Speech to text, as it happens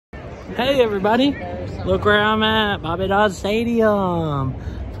Hey everybody, look where I'm at, Bobby Dodd Stadium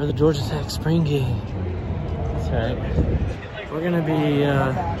for the Georgia Tech spring game. That's right. We're gonna be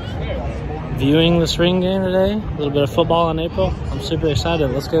viewing the spring game today. A little bit of football in April. I'm super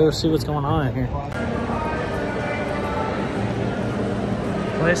excited. Let's go see what's going on in here.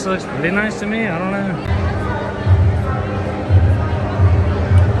 Place looks pretty nice to me. I don't know.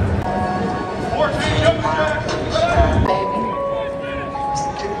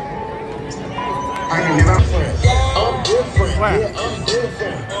 Where?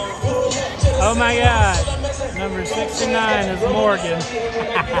 Oh my God. Number 69 is Morgan.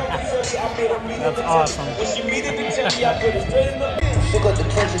 That's awesome.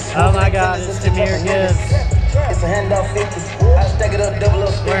 Oh my God, it's Jameer Gibbs.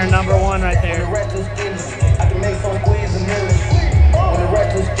 Wearing number 1 right there.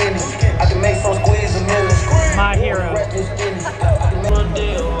 My hero.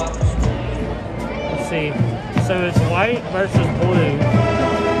 Let's see. So it's white versus blue,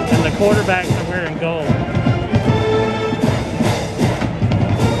 and the quarterbacks are wearing gold.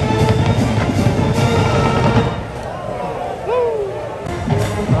 Woo!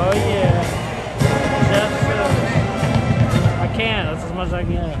 Oh yeah. I can't. That's as much as I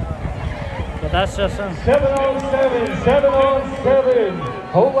can get. But that's just them. 7 on 7. 7 on 7.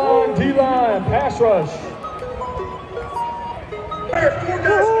 O-line, D-line, pass rush.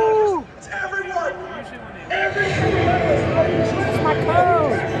 Woo! That's my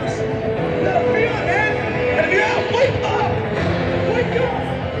code.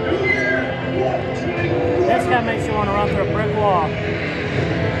 This guy makes you want to run through a brick wall.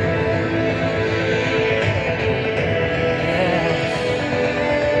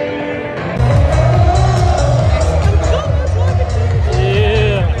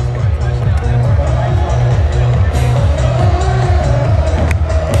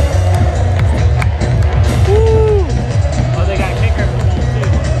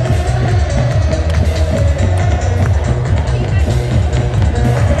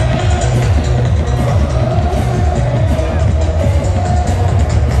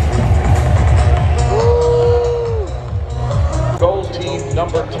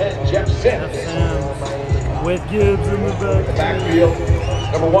 Number 10, Jeff Sims. With Gibbs in the backfield.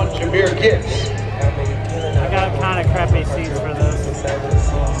 Number 1, Jameer Gibbs. I got kind of crappy seats for this.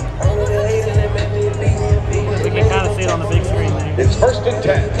 We can kind of see it on the big screen there. It's 1st and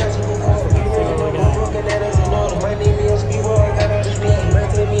 10.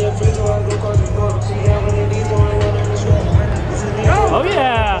 Oh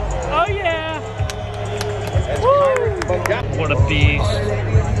yeah! Oh yeah! Woo! What a beast.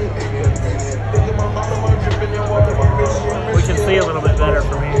 We can see a little bit better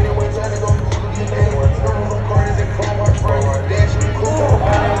from here.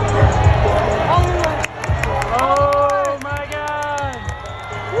 Oh my God!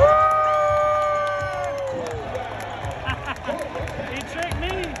 Woo! He tricked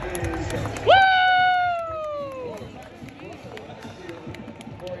me! Woo!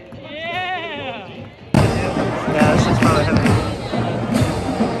 Yeah! Yeah, this is probably heavy.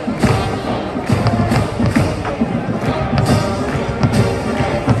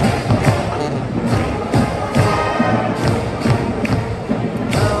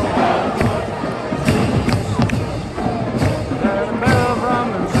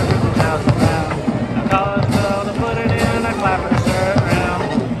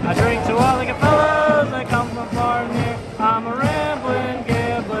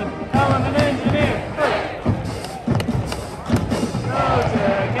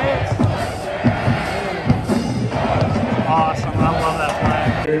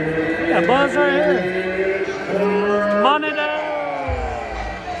 Buzz right here. Money down.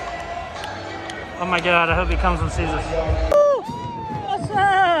 Oh my God, I hope he comes and sees us. Woo! What's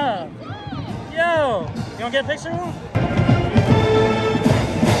up? Yo, you wanna get a picture of him?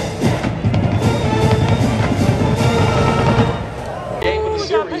 Ooh, we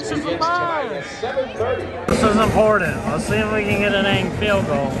got pictures of Buzz. This is important. Let's see if we can get an aimed field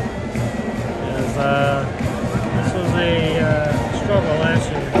goal. This was a struggle last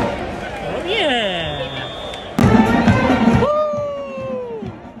year. Yeah! Woo!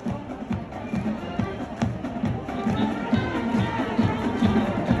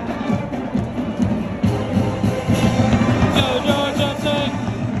 Go Georgia Tech!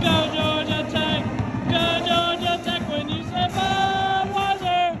 Go Georgia Tech! Go Georgia Tech! When you say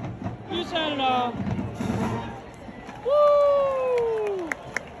Budweiser, you said it all. Woo!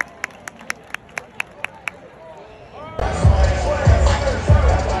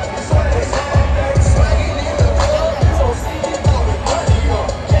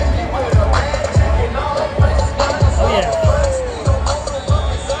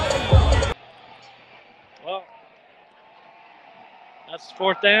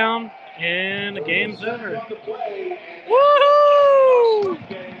 4th down, and the game's over. Woohoo!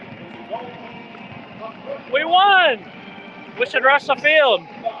 We won! We should rush the field.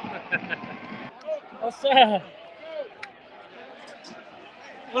 What's up?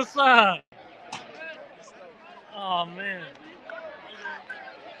 What's up? Oh, man.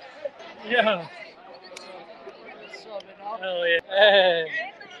 Yeah. Oh, yeah. Hey.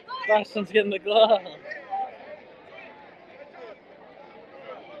 Preston's getting the glove.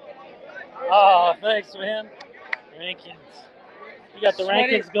 Oh, thanks, man. Rankins. You got the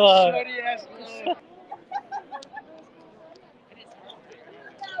Rankins glove.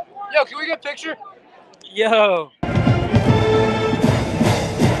 Yo, can we get a picture? Yo.